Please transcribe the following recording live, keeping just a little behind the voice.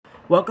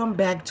Welcome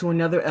back to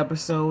another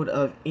episode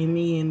of In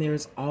the End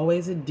There's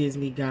Always a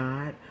Disney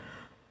God.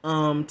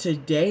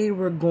 Today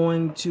we're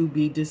going to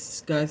be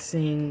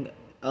discussing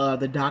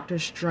the Doctor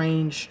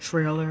Strange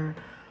trailer,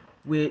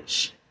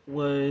 which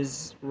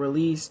was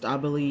released, I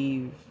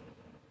believe,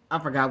 I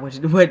forgot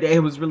what day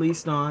it was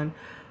released on.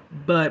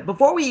 But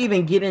before we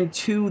even get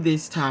into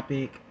this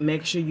topic,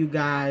 make sure you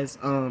guys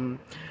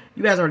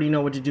already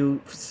know what to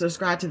do.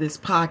 Subscribe to this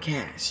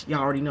podcast. Y'all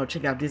already know.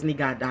 Check out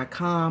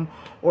DisneyGuide.com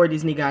or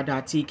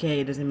DisneyGuide.tk.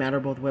 It doesn't matter.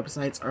 Both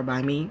websites are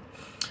by me.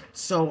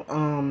 So,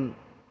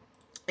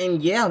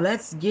 and yeah,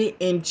 let's get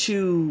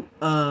into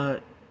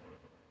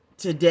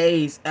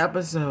today's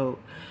episode.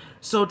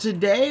 So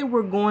today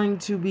we're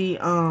mainly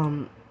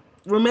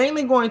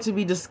going to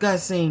be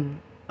discussing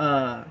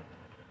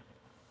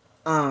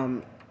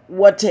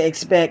what to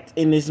expect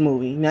in this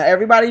movie. Now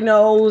everybody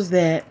knows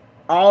that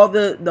all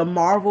the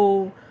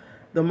Marvel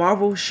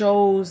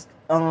shows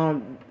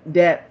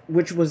that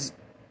which was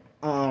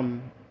how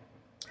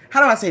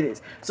do I say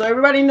this? So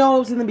everybody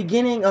knows in the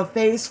beginning of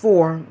Phase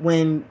 4,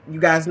 when you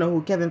guys know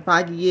who Kevin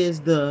Feige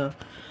is, the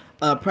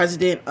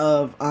president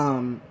of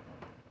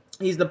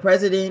he's the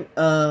president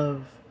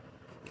of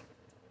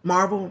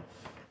Marvel.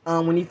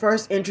 When he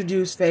first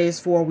introduced Phase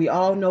 4, we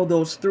all know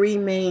those three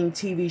main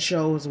TV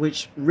shows,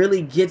 which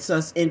really gets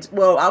us into,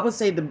 well, I would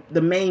say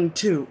the main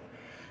two.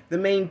 The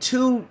main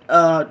two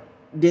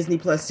Disney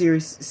Plus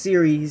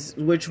series,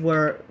 which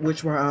were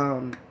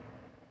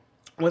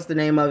what's the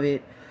name of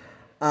it?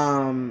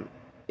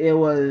 It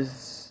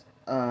was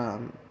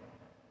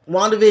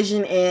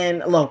WandaVision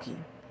and Loki.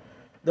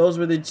 Those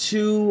were the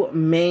two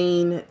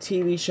main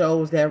TV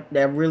shows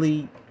that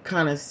really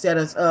kind of set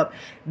us up.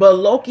 But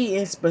Loki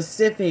in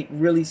specific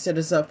really set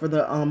us up for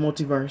the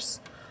multiverse.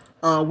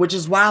 Which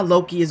is why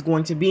Loki is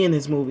going to be in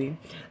this movie.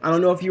 I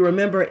don't know if you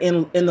remember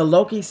in the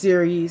Loki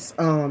series,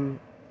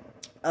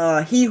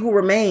 He Who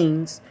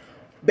Remains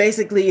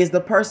basically is the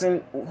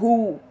person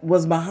who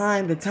was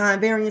behind the Time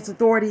Variance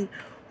Authority,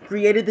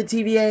 created the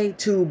TVA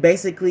to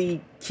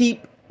basically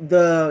keep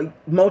the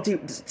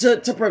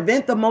to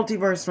prevent the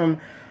multiverse from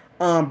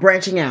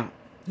branching out.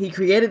 He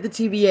created the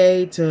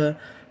TVA to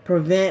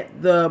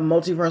prevent the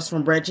multiverse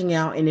from branching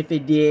out, and if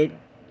it did,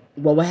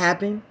 what would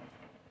happen?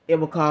 It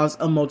would cause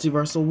a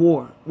multiversal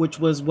war, which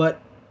was why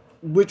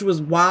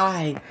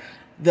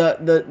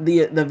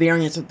the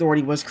Variance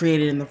Authority was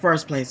created in the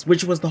first place,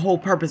 which was the whole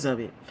purpose of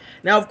it.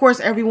 Now, of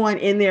course, everyone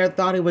in there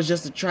thought it was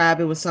just a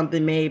tribe. It was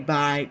something made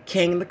by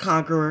King the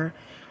Conqueror,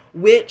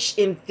 which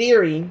in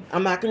theory,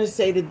 I'm not going to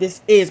say that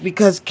this is,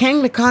 because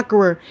King the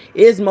Conqueror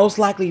is most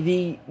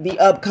likely the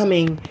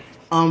upcoming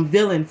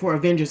villain for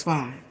Avengers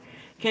 5.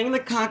 King the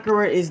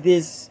Conqueror is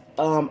this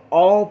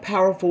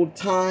all-powerful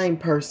time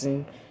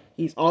person.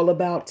 He's all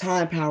about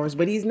time powers,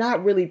 but he's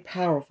not really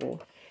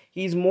powerful.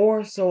 He's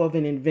more so of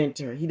an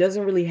inventor. He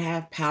doesn't really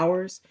have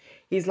powers.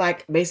 He's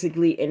like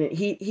basically, and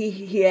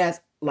he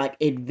has like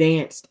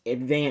advanced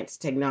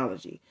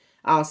technology.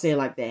 I'll say it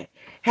like that.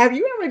 Have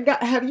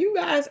you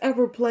guys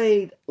ever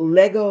played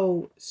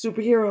Lego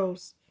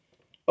superheroes?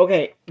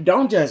 Okay,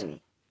 don't judge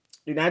me.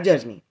 Do not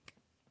judge me.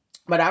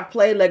 But I've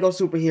played Lego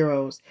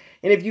superheroes,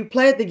 and if you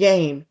played the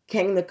game,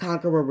 King the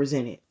Conqueror was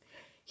in it.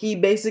 He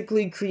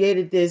basically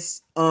created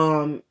this.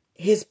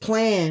 His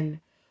plan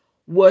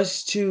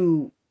was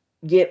to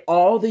get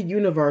all the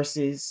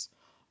universes,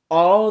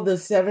 all the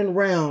seven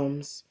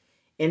realms,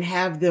 and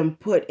have them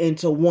put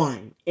into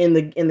one in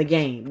the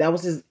game. That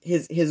was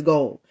his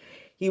goal.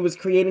 He was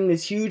creating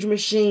this huge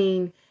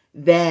machine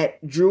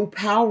that drew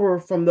power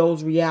from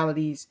those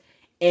realities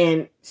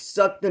and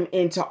sucked them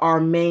into our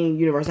main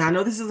universe. Now, I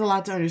know this is a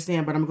lot to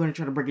understand, but I'm going to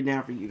try to break it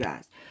down for you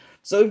guys.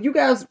 So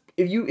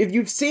if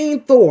you've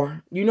seen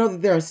Thor, you know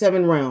that there are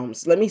seven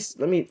realms. Let me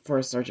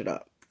first search it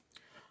up.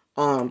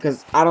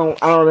 Because I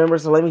don't remember.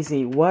 So let me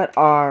see. What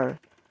are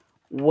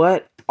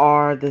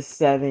the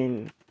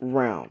seven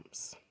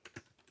realms?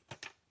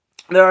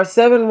 There are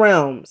seven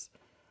realms.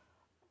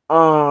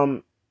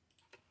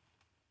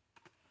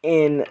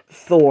 In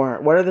Thor.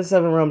 What are the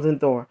seven realms in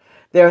Thor?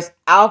 There's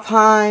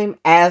Alfheim,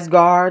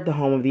 Asgard, the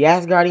home of the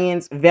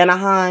Asgardians,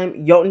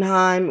 Vanaheim,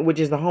 Jotunheim, which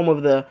is the home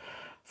of the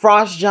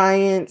Frost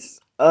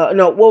Giants.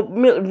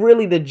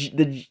 Really the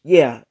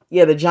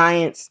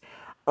Giants.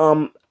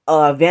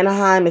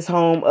 Vanaheim is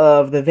home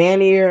of the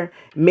Vanir.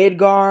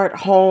 Midgard,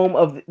 home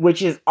of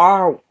which is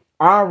our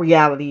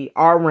reality,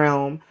 our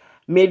realm.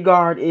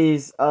 Midgard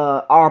is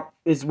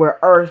where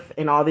Earth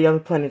and all the other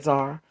planets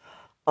are.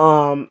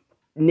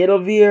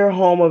 Nidavellir,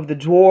 home of the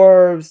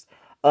dwarves,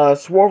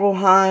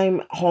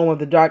 Swarvelheim, home of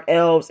the dark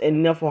elves,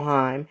 and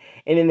Niflheim.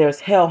 And then there's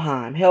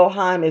Helheim.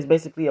 Helheim is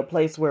basically a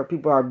place where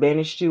people are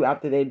banished to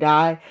after they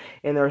die,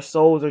 and their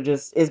souls are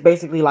it's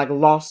basically like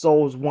lost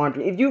souls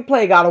wandering. If you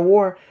play God of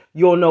War,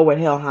 you'll know what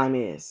Helheim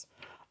is.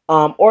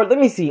 Or let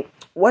me see,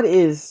 what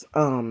is,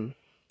 let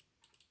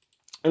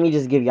me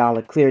just give y'all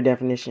a clear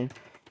definition.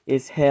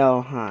 Is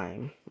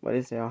Helheim. What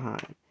is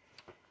Helheim?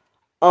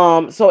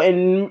 So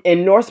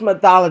in Norse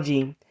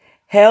mythology,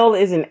 Hell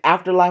is an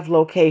afterlife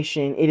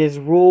location. It is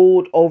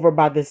ruled over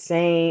by the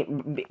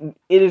same.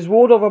 It is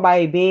ruled over by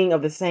a being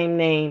of the same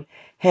name,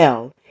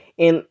 Hell.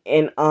 And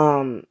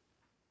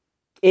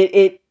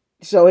it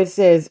so it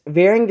says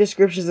varying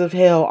descriptions of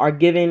hell are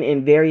given,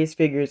 and various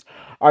figures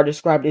are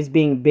described as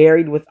being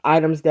buried with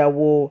items that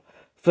will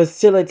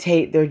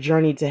facilitate their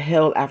journey to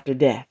hell after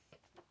death.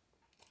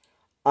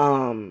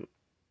 Um.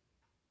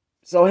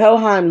 So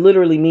Helheim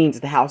literally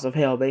means the house of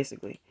hell,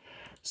 basically.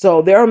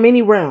 So there are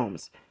many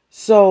realms.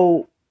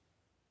 So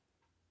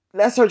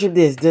let's search up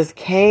this. Does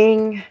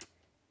Kang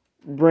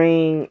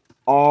bring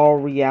all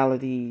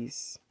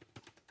realities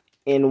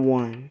in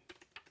one?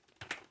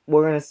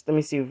 We're gonna let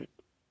me see.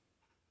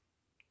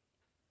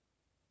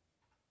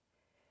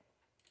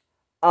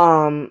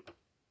 Um.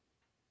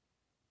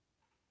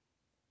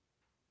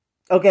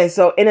 Okay,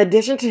 so in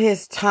addition to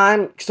his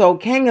time, so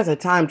Kang is a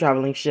time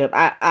traveling ship.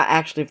 I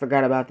actually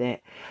forgot about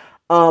that.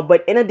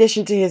 But in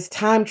addition to his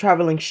time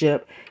traveling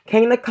ship,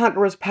 Kang the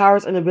Conqueror's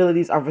powers and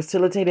abilities are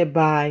facilitated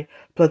by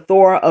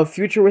plethora of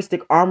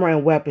futuristic armor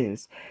and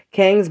weapons.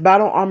 Kang's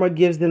battle armor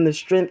gives them the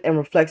strength and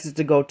reflexes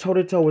to go toe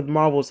to toe with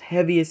Marvel's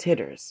heaviest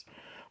hitters,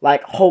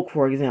 like Hulk,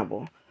 for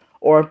example,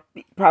 or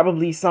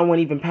probably someone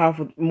even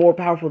powerful, more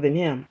powerful than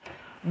him.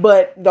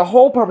 But the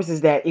whole purpose is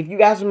that if you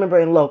guys remember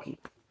in Loki,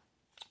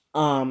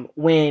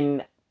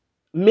 when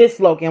Miss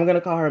Loki, I'm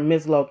gonna call her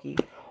Miss Loki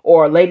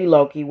or Lady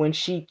Loki, when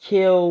she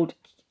killed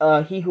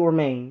He Who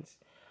Remains.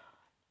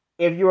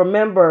 If you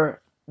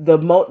remember, the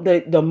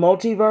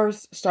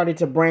multiverse started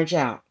to branch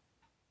out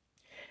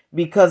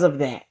because of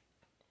that.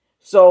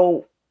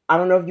 So I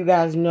don't know if you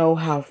guys know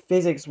how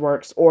physics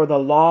works or the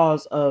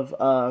laws of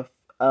uh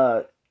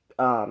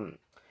um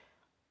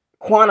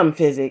quantum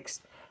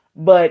physics,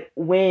 but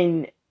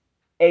when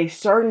a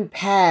certain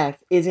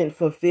path isn't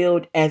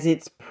fulfilled as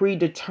it's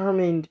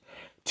predetermined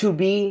to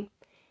be,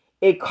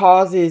 it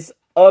causes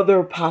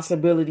other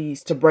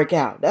possibilities to break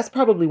out. That's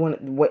probably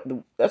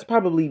that's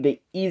probably the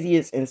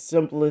easiest and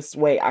simplest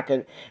way I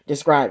can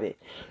describe it.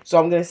 So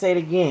I'm going to say it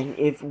again.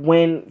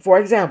 For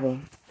example,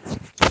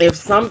 if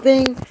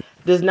something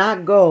does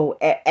not go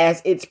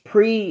as it's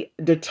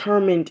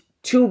predetermined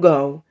to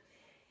go,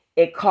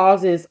 it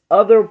causes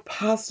other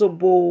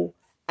possible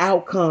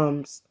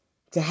outcomes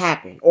to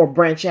happen or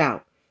branch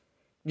out,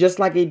 just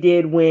like it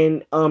did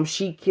when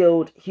she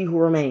killed He Who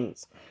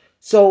Remains.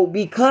 So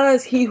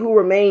because He Who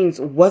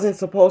Remains wasn't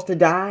supposed to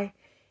die,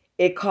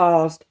 it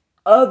caused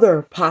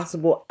other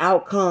possible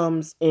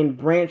outcomes and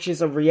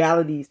branches of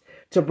realities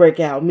to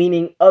break out,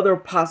 meaning other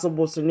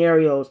possible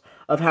scenarios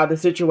of how the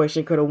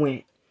situation could have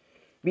went.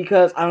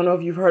 Because I don't know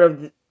if you've heard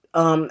of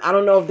I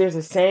don't know if there's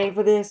a saying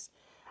for this.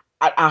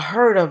 I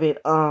heard of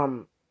it.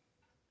 But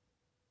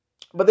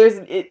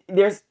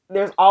there's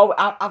all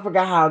I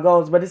forgot how it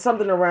goes, but it's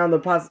something around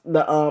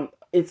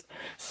it's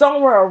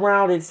somewhere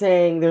around it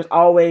saying there's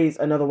always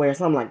another way or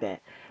something like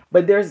that.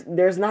 But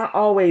there's not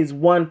always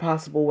one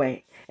possible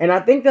way. And I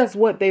think that's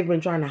what they've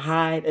been trying to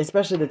hide,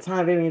 especially the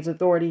Time Variance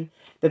Authority,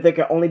 that there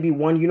can only be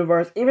one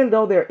universe, even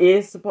though there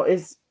is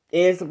supposed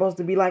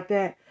to be like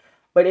that.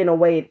 But in a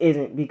way it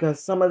isn't,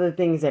 because some of the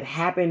things that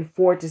happen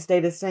for it to stay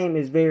the same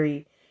is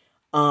very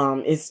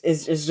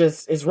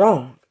it's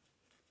wrong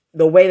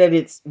the way that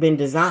it's been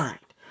designed.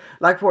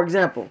 Like for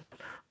example,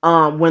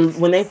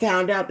 when they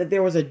found out that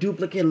there was a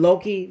duplicate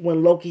Loki,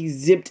 when Loki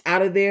zipped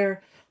out of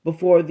there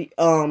before the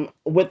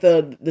with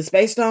the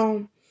space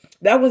stone,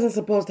 that wasn't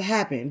supposed to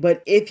happen.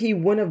 But if he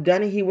wouldn't have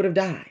done it, he would have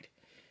died,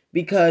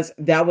 because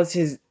that was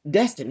his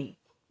destiny.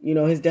 You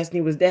know, his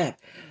destiny was death.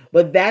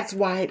 But that's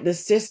why the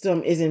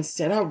system isn't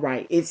set up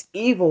right. It's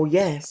evil,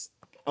 yes.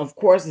 Of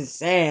course, it's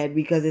sad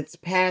because it's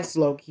past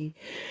Loki.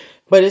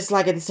 But it's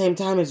like at the same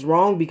time it's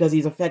wrong because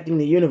he's affecting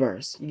the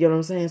universe. You get what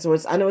I'm saying? So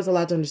I know it's a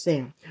lot to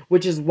understand,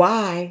 which is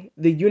why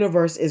the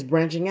universe is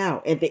branching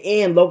out. At the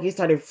end, Loki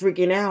started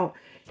freaking out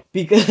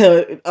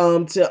because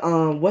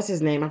what's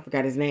his name? I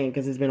forgot his name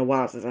because it's been a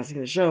while since I've seen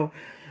the show.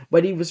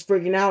 But he was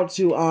freaking out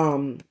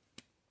to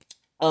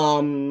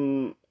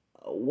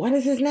what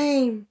is his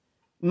name?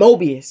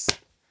 Mobius.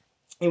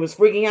 He was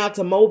freaking out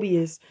to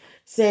Mobius,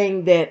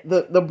 saying that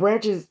the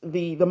branches,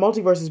 the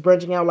multiverse is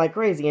branching out like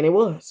crazy, and it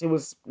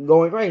was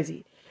going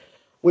crazy,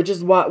 which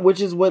is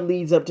what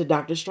leads up to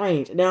Doctor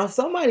Strange. Now,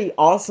 somebody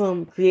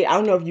awesome I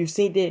don't know if you've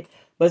seen it,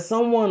 but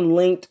someone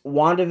linked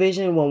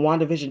WandaVision, when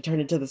WandaVision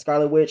turned into the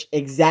Scarlet Witch,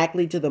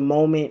 exactly to the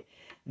moment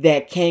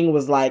that Kang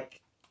was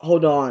like,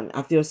 hold on,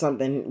 I feel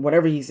something.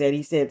 Whatever he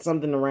said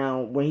something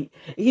around when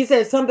he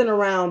said something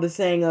around the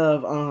saying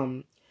of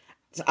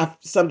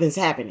something's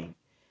happening.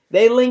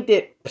 They linked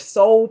it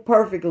so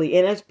perfectly,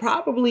 and that's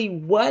probably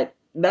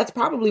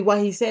why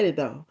he said it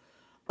though.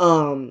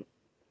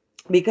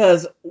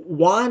 Because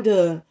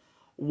Wanda's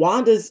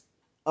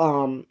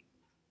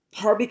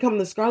her becoming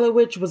the Scarlet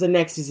Witch was a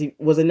Nexus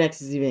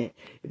event.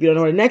 If you don't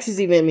know what a Nexus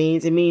event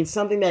means, it means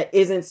something that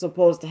isn't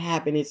supposed to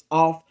happen. It's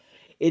off.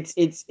 It's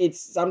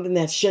something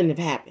that shouldn't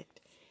have happened.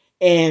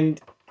 And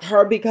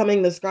her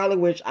becoming the Scarlet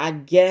Witch, I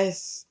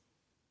guess,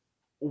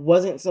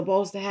 wasn't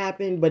supposed to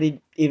happen, but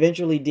it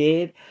eventually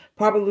did,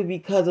 probably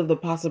because of the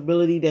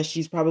possibility that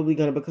she's probably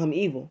going to become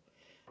evil.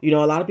 You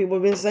know, a lot of people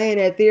have been saying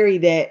that theory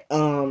that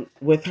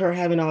with her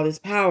having all this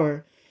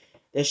power,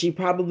 that she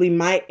probably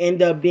might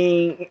end up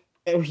being,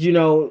 you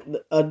know,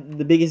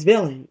 the biggest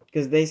villain,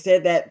 because they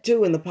said that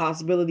too in the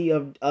possibility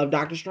of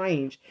Doctor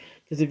Strange,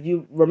 because if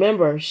you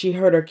remember, she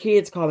heard her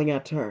kids calling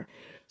out to her,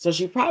 so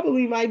she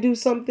probably might do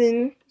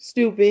something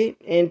stupid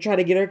and try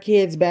to get her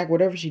kids back,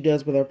 whatever she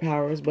does with her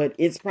powers, but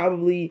it's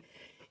probably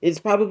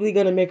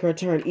gonna make her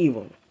turn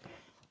evil.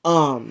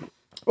 Well,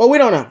 we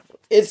don't know.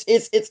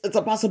 It's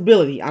a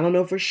possibility. I don't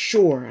know for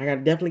sure. I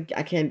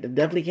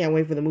definitely can't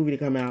wait for the movie to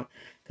come out,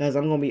 because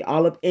I'm gonna be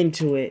all up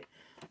into it.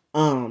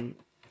 Um,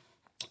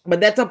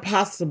 but that's a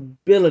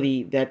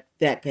possibility that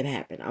could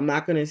happen. I'm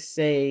not gonna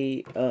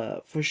say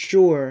for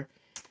sure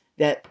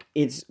that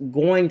it's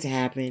going to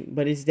happen,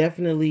 but it's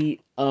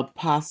definitely a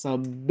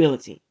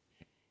possibility.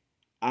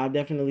 I'll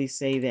definitely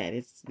say that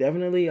it's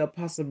definitely a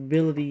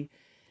possibility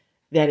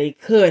that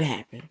it could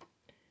happen,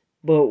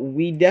 but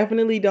we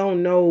definitely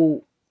don't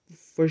know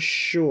for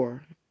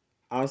sure.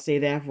 I'll say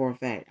that for a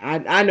fact.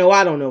 I know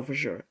I don't know for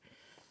sure,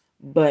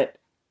 but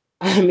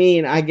I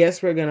mean, I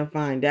guess we're gonna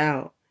find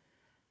out.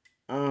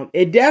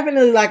 It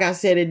definitely, like I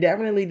said, it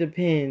definitely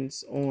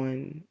depends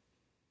on.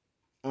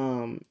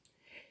 Um,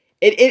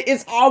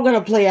 it's all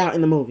gonna play out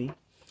in the movie,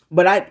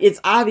 but it's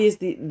obvious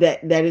that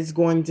it's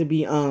going to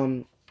be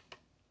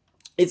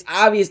it's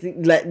obvious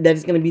that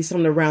it's going to be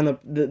something around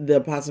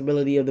the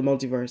possibility of the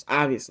multiverse,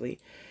 obviously,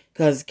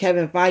 because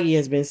Kevin Feige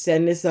has been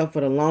setting this up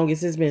for the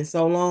longest. It's been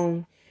so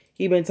long.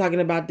 He been talking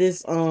about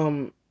this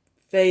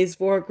phase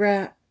 4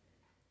 crap.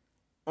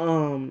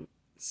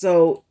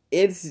 So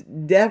it's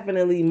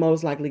definitely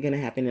most likely gonna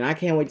happen, and I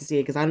can't wait to see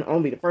it, because I'm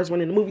gonna be the first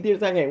one in the movie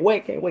theaters. I can't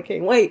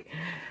wait.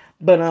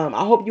 But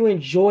I hope you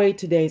enjoyed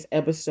today's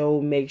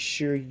episode. Make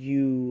sure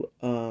you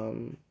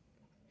guys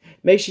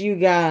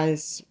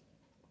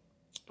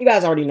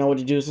already know what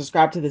to do.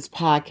 Subscribe to this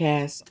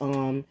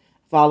podcast.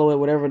 Follow it,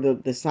 whatever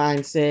the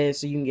sign says,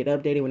 so you can get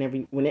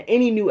updated when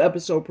any new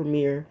episode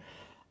premiere.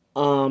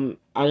 I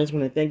just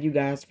want to thank you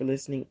guys for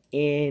listening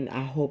in.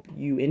 I hope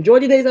you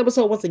enjoyed today's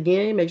episode. Once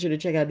again, make sure to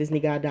check out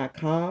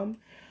DisneyGuy.com.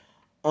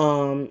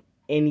 And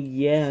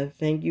yeah,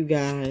 thank you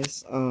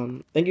guys.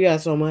 Thank you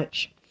guys so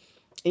much.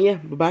 And yeah,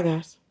 bye-bye,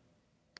 guys.